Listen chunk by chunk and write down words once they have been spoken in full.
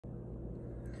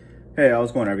Hey, how's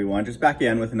it going, everyone? Just back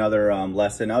in with another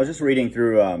lesson. I was just reading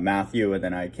through Matthew, and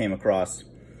then I came across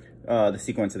the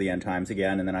sequence of the end times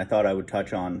again, and then I thought I would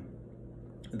touch on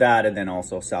that, and then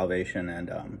also salvation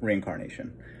and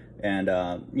reincarnation. And,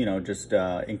 just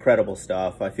incredible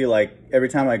stuff. I feel like every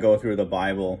time I go through the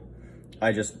Bible,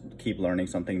 I just keep learning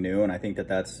something new, and I think that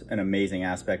that's an amazing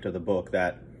aspect of the book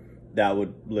that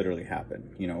would literally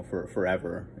happen, for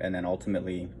forever. And then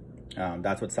ultimately,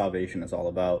 that's what salvation is all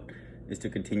about, is to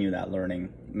continue that learning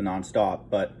nonstop.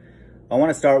 But I want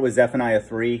to start with Zephaniah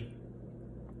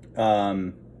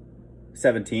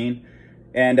 3:17,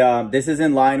 and this is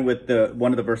in line with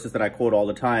one of the verses that I quote all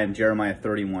the time, Jeremiah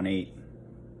 31:8.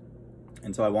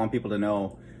 And so I want people to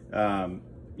know,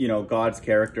 God's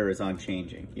character is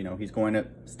unchanging. He's going to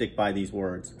stick by these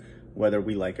words, whether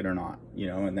we like it or not.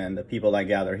 And then the people that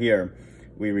gather here,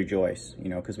 we rejoice,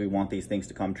 because we want these things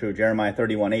to come true. Jeremiah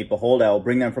 31:8, behold, I will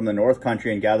bring them from the north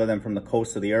country and gather them from the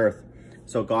coasts of the earth.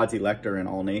 So God's elect are in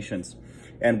all nations.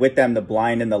 And with them the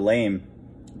blind and the lame,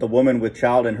 the woman with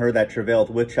child and her that travaileth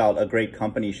with child, a great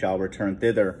company shall return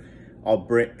thither.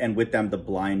 And with them the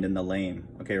blind and the lame.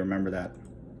 Okay, remember that.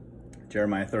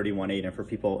 Jeremiah 31:8. And for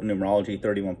people in numerology,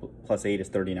 31 plus 8 is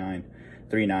 39.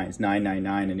 3 nines,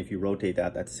 999. And if you rotate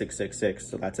that, that's 666.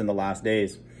 So that's in the last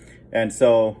days. And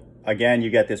so again, you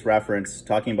get this reference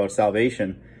talking about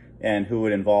salvation and who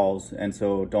it involves. And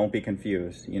so don't be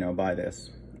confused, by this.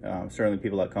 Certainly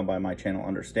people that come by my channel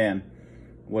understand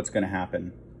what's going to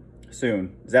happen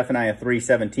soon. Zephaniah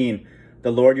 3:17,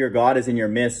 the Lord your God is in your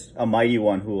midst, a mighty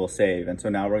one who will save. And so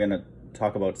now we're going to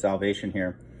talk about salvation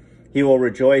here. He will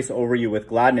rejoice over you with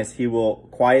gladness. He will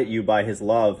quiet you by his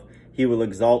love. He will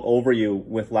exalt over you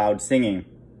with loud singing.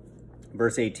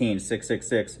 Verse 18,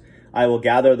 666. I will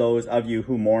gather those of you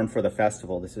who mourn for the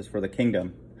festival. This is for the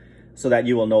kingdom, so that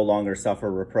you will no longer suffer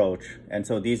reproach. And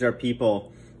so these are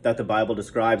people that the Bible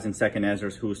describes in 2nd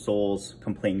Ezra whose souls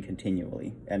complain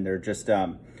continually. And they're just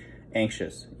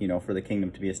anxious, for the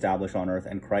kingdom to be established on earth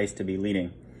and Christ to be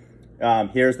leading.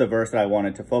 Here's the verse that I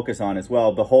wanted to focus on as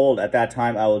well. Behold, at that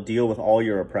time I will deal with all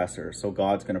your oppressors. So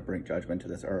God's going to bring judgment to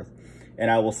this earth.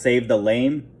 And I will save the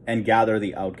lame and gather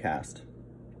the outcast.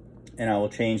 And I will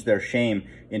change their shame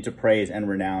into praise and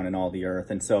renown in all the earth.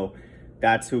 And so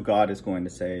that's who God is going to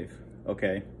save.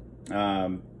 Okay.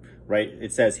 Right.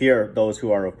 It says here, those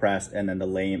who are oppressed, and then the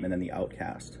lame, and then the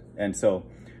outcast. And so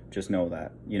just know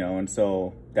that, and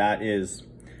so that is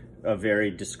a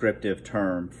very descriptive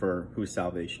term for who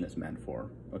salvation is meant for.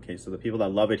 Okay. So the people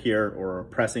that love it here or are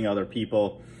oppressing other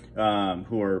people,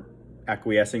 who are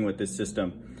acquiescing with this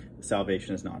system,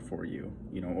 salvation is not for you,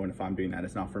 and if I'm doing that,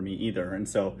 it's not for me either. And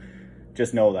so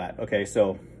just know that. Okay,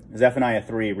 so Zephaniah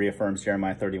 3 reaffirms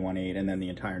Jeremiah 31:8, and then the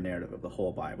entire narrative of the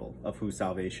whole Bible of who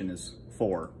salvation is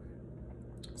for.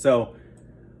 So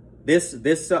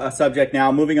this subject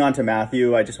now, moving on to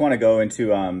Matthew, I just want to go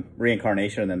into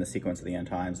reincarnation and then the sequence of the end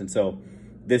times. And so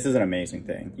this is an amazing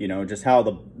thing, just how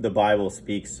the Bible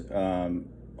speaks on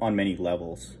many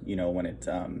levels, when it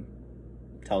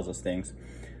tells us things.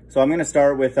 So I'm going to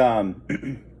start with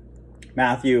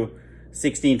Matthew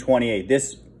 16:28.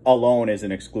 This alone is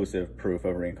an exclusive proof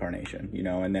of reincarnation,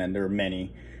 and then there are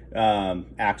many.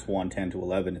 Acts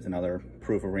 1:10-11 is another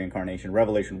proof of reincarnation.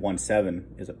 Revelation 1:7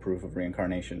 is a proof of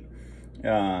reincarnation.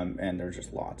 And there's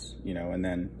just lots, and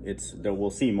then we'll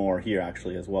see more here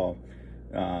actually as well,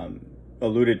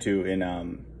 alluded to in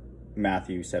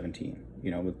Matthew 17,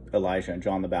 with Elijah and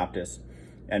John the Baptist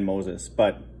and Moses.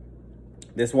 But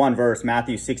this one verse,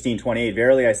 Matthew 16:28,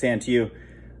 verily I say unto you,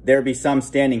 there be some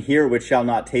standing here which shall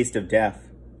not taste of death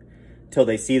till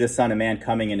they see the Son of Man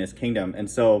coming in his kingdom. And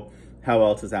so how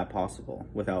else is that possible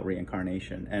without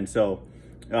reincarnation? And so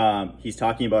he's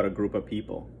talking about a group of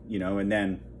people, and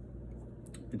then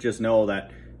just know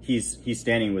that he's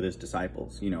standing with his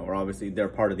disciples, or obviously they're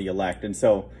part of the elect. And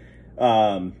so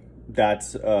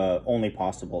that's only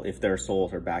possible if their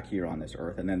souls are back here on this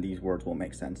earth, and then these words will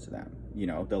make sense to them.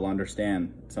 They'll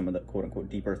understand some of the quote-unquote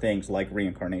deeper things like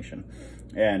reincarnation,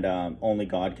 and only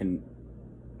God can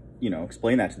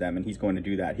explain that to them, and he's going to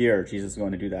do that here. Jesus is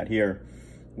going to do that here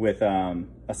with a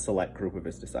select group of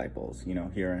his disciples,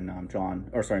 here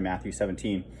in Matthew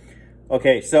 17.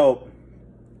 Okay, so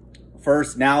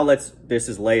first, now this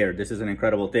is layered. This is an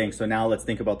incredible thing. So now let's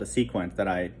think about the sequence that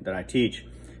I teach.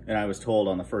 And I was told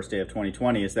on the first day of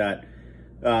 2020 is that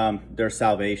there's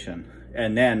salvation.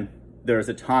 And then there's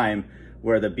a time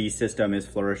where the beast system is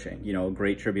flourishing, a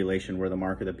great tribulation where the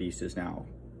mark of the beast is now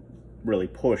really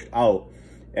pushed out.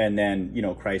 And then,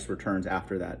 Christ returns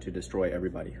after that to destroy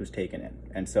everybody who's taken it.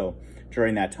 And so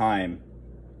during that time,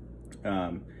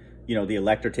 you know, the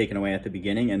elect are taken away at the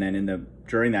beginning, and then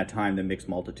during that time, the mixed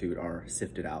multitude are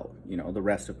sifted out, you know, the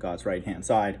rest of God's right-hand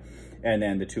side. And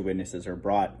then the two witnesses are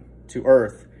brought to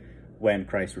earth when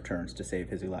Christ returns to save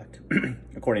his elect,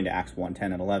 according to Acts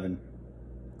 1:10 and 11.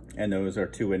 And those are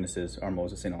two witnesses, are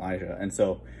Moses and Elijah. And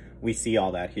so we see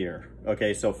all that here.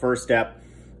 Okay, so first step,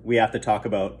 we have to talk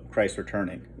about Christ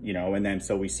returning, you know, and then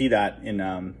so we see that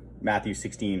in Matthew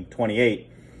 16:28.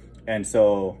 And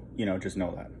so, you know, just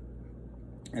know that.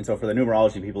 And so for the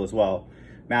numerology people as well,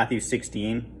 Matthew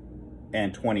 16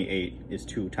 and 28 is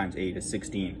 2 times 8 is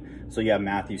 16. So you have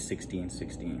Matthew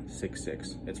 16:16,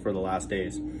 6:6. It's for the last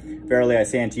days. Verily I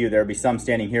say unto you, there will be some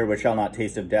standing here which shall not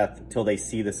taste of death till they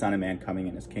see the Son of Man coming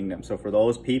in his kingdom. So for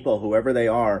those people, whoever they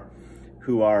are,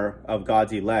 who are of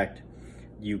God's elect,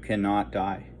 you cannot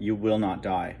die. You will not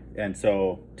die. And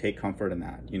so take comfort in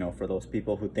that. You know, for those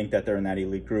people who think that they're in that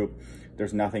elite group,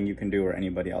 there's nothing you can do or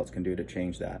anybody else can do to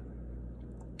change that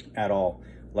at all.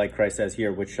 Like Christ says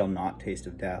here, which shall not taste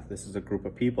of death. This is a group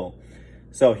of people.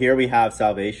 So here we have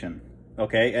salvation,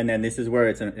 okay? And then this is where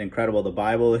it's incredible. The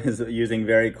Bible is using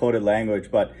very coded language,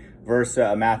 but verse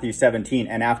Matthew 17,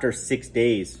 and after 6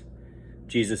 days,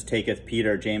 Jesus taketh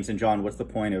Peter, James, and John. What's the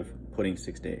point of putting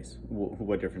 6 days?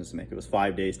 What difference does it make? It was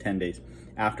 5 days, 10 days.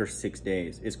 After 6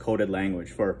 days is coded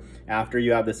language for after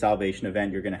you have the salvation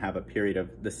event, you're going to have a period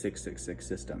of the 666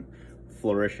 system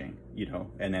flourishing, you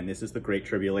know, and then this is the Great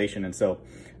Tribulation. And so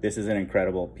this is an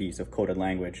incredible piece of coded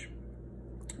language.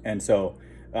 And so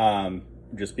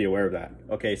just be aware of that.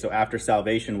 Okay, so after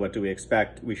salvation, what do we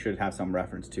expect? We should have some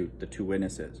reference to the two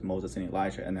witnesses, Moses and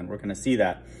Elijah, and then we're going to see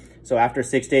that. So after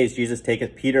 6 days, Jesus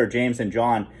taketh Peter, James, and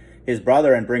John, his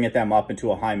brother, and bringeth them up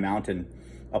into a high mountain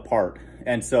apart.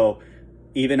 And so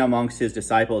even amongst his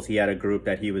disciples, he had a group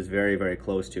that he was very, very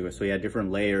close to. So he had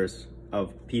different layers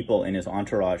of people in his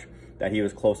entourage that he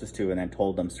was closest to, and then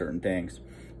told them certain things,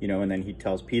 you know, and then he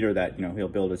tells Peter that, you know, he'll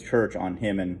build his church on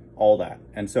him and all that.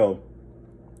 And so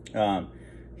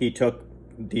he took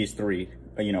these three,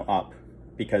 you know, up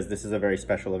because this is a very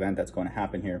special event that's going to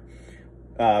happen here.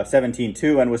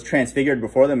 17:2, and was transfigured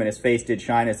before them, and his face did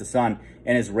shine as the sun,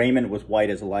 and his raiment was white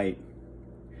as light.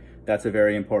 That's a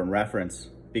very important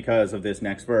reference because of this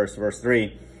next verse, verse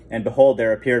 3. And behold,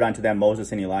 there appeared unto them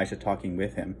Moses and Elijah talking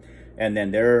with him. And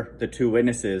then they're the two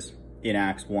witnesses in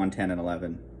Acts 1:10 and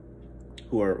 11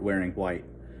 who are wearing white,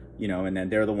 you know, and then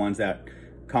they're the ones that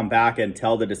come back and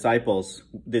tell the disciples,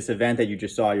 this event that you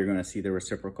just saw, you're going to see the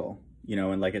reciprocal, you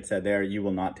know, and like it said there, you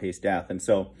will not taste death. And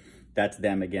so that's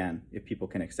them again, if people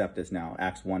can accept this now.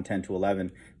 Acts 1:10 to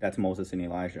 11, that's Moses and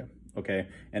Elijah, okay?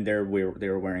 And they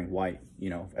were wearing white,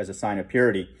 you know, as a sign of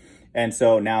purity. And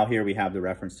so now here we have the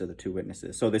reference to the two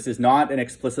witnesses. So this is not an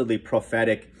explicitly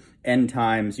prophetic end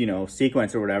times, you know,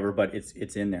 sequence or whatever, but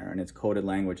it's in there and it's coded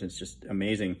language. It's just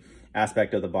amazing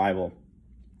aspect of the Bible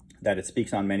that it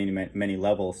speaks on many, many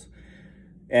levels.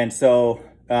 And so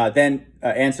then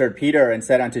answered Peter and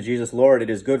said unto Jesus, Lord, it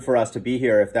is good for us to be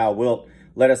here. If thou wilt,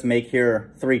 let us make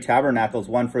here 3 tabernacles,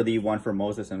 one for thee, one for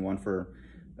Moses, and one for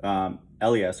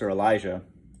Elias or Elijah.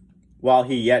 While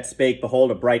he yet spake,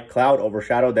 behold, a bright cloud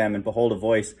overshadowed them, and behold, a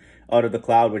voice out of the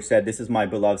cloud which said, This is my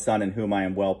beloved Son, in whom I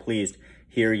am well pleased.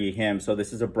 Hear ye him. So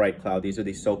this is a bright cloud. These are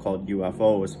these so-called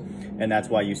UFOs. And that's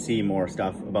why you see more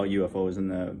stuff about UFOs in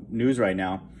the news right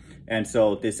now. And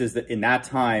so this is, in that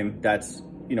time, that's,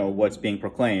 you know, what's being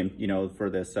proclaimed, you know, for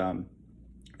this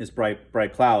this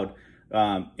bright cloud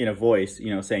in a voice,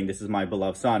 you know, saying, This is my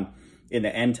beloved Son. In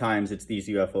the end times, it's these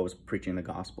UFOs preaching the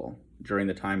gospel during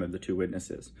the time of the two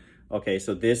witnesses. Okay,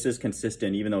 so this is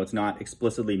consistent, even though it's not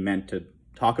explicitly meant to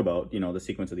talk about, you know, the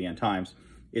sequence of the end times.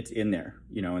 It's in there,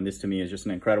 you know, and this to me is just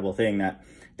an incredible thing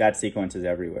that sequence is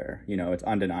everywhere. You know, it's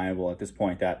undeniable at this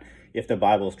point that if the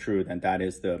Bible is true, then that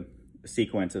is the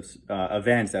sequence of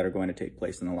events that are going to take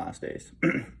place in the last days.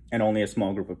 And only a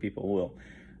small group of people will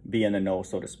be in the know,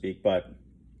 so to speak, but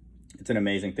it's an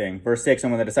amazing thing. Verse 6,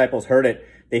 and when the disciples heard it,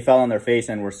 they fell on their face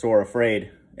and were sore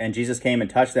afraid. And Jesus came and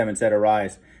touched them and said,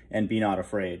 Arise, and be not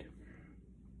afraid.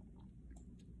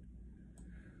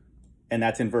 And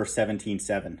that's in verse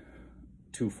 17:7,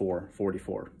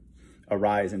 2:44.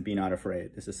 Arise and be not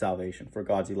afraid. This is salvation for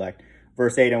God's elect.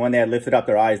 Verse 8, and when they had lifted up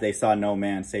their eyes, they saw no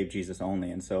man save Jesus only.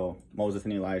 And so Moses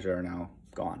and Elijah are now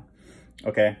gone.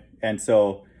 Okay, and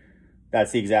so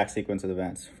that's the exact sequence of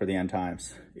events for the end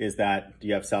times, is that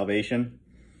you have salvation,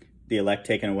 the elect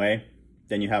taken away.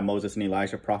 Then you have Moses and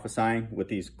Elijah prophesying with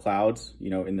these clouds, you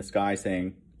know, in the sky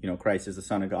saying, you know, Christ is the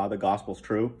Son of God. The gospel's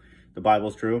true. The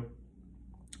Bible's true.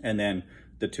 And then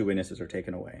the two witnesses are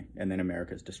taken away. And then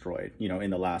America is destroyed, you know, in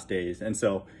the last days. And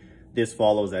so this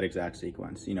follows that exact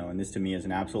sequence, you know, and this to me is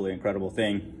an absolutely incredible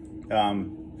thing.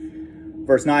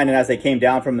 Verse 9, and as they came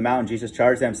down from the mountain, Jesus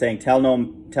charged them, saying, tell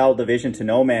the vision to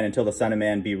no man until the Son of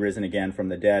Man be risen again from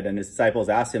the dead. And his disciples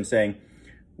asked him, saying,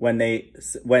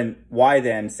 why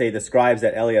then say the scribes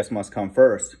that Elias must come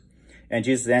first? And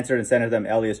Jesus answered and said unto them,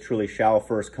 Elias truly shall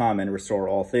first come and restore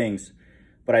all things.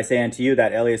 But I say unto you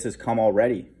that Elias is come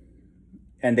already.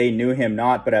 And they knew him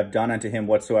not, but have done unto him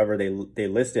whatsoever they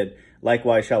listed.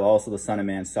 Likewise shall also the Son of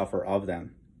Man suffer of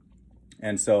them.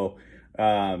 And so,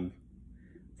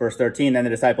 verse 13, then the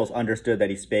disciples understood that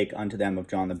he spake unto them of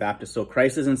John the Baptist. So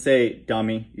Christ doesn't say,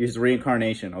 dummy, use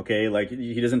reincarnation, okay? Like,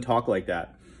 he doesn't talk like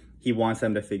that. He wants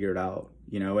them to figure it out,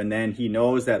 you know? And then he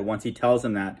knows that once he tells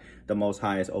them that, the Most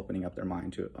High is opening up their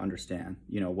mind to understand,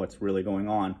 you know, what's really going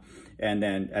on. And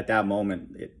then at that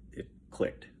moment, it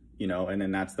clicked, you know? And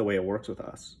then that's the way it works with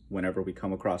us. Whenever we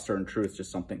come across certain truths,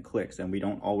 just something clicks, and we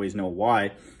don't always know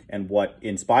why and what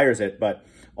inspires it, but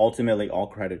ultimately all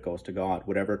credit goes to God.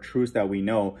 Whatever truths that we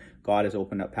know, God has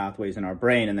opened up pathways in our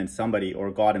brain, and then somebody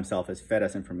or God himself has fed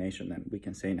us information, then we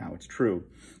can say now it's true.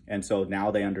 And so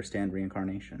now they understand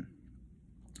reincarnation.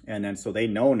 And then so they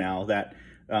know now that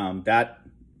that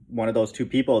one of those two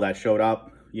people that showed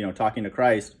up, you know, talking to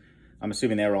Christ, I'm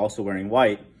assuming they were also wearing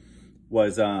white,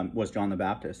 was John the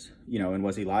Baptist, you know, and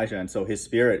was Elijah. And so his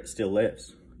spirit still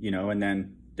lives, you know, and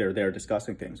then they're there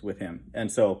discussing things with him. And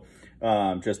so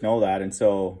just know that. And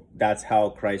so that's how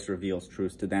Christ reveals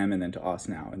truths to them and then to us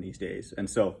now in these days. And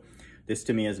so this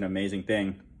to me is an amazing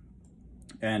thing.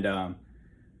 And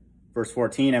verse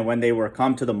 14, and when they were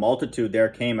come to the multitude, there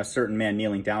came a certain man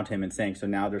kneeling down to him and saying, so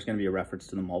now there's going to be a reference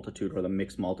to the multitude or the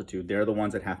mixed multitude. They're the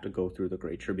ones that have to go through the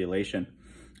great tribulation.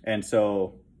 And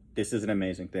so this is an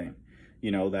amazing thing,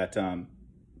 you know, that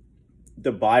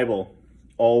the Bible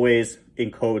always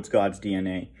encodes God's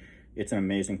DNA. It's an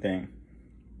amazing thing.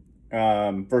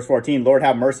 Verse 14, Lord,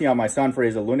 have mercy on my son, for he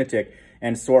is a lunatic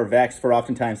and sore vexed, for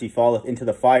oftentimes he falleth into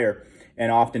the fire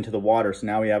and oft into the water. So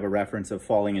now we have a reference of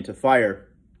falling into fire.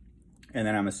 And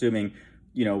then I'm assuming,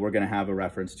 you know, we're going to have a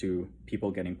reference to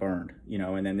people getting burned, you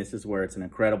know, and then this is where it's an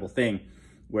incredible thing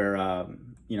where,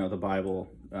 you know, the Bible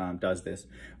does this.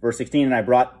 Verse 16, and I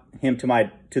brought him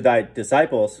to thy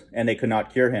disciples, and they could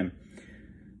not cure him.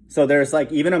 So there's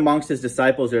like, even amongst his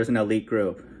disciples, there's an elite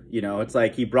group. You know, it's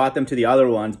like he brought them to the other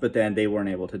ones, but then they weren't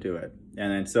able to do it.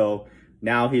 And then so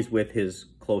now he's with his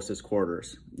closest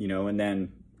quarters, you know, and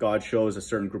then God shows a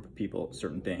certain group of people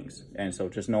certain things. And so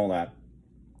just know that.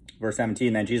 Verse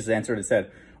 17, then Jesus answered and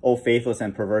said, O faithless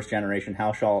and perverse generation,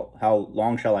 how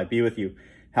long shall I be with you?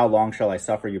 How long shall I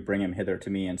suffer you? Bring him hither to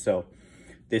me. And so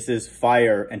this is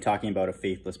fire and talking about a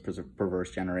faithless,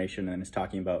 perverse generation. And it's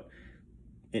talking about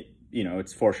it, you know,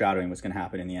 it's foreshadowing what's going to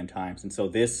happen in the end times. And so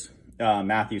this,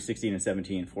 Matthew 16 and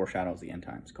 17 foreshadows the end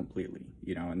times completely,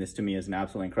 you know, and this to me is an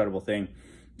absolutely incredible thing.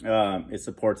 It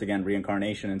supports, again,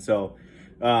 reincarnation. And so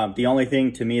the only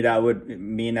thing to me that would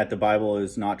mean that the Bible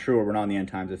is not true or we're not in the end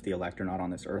times if the elect are not on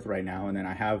this earth right now. And then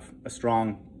I have a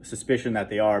strong suspicion that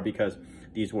they are, because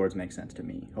these words make sense to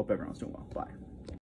me. Hope everyone's doing well. Bye.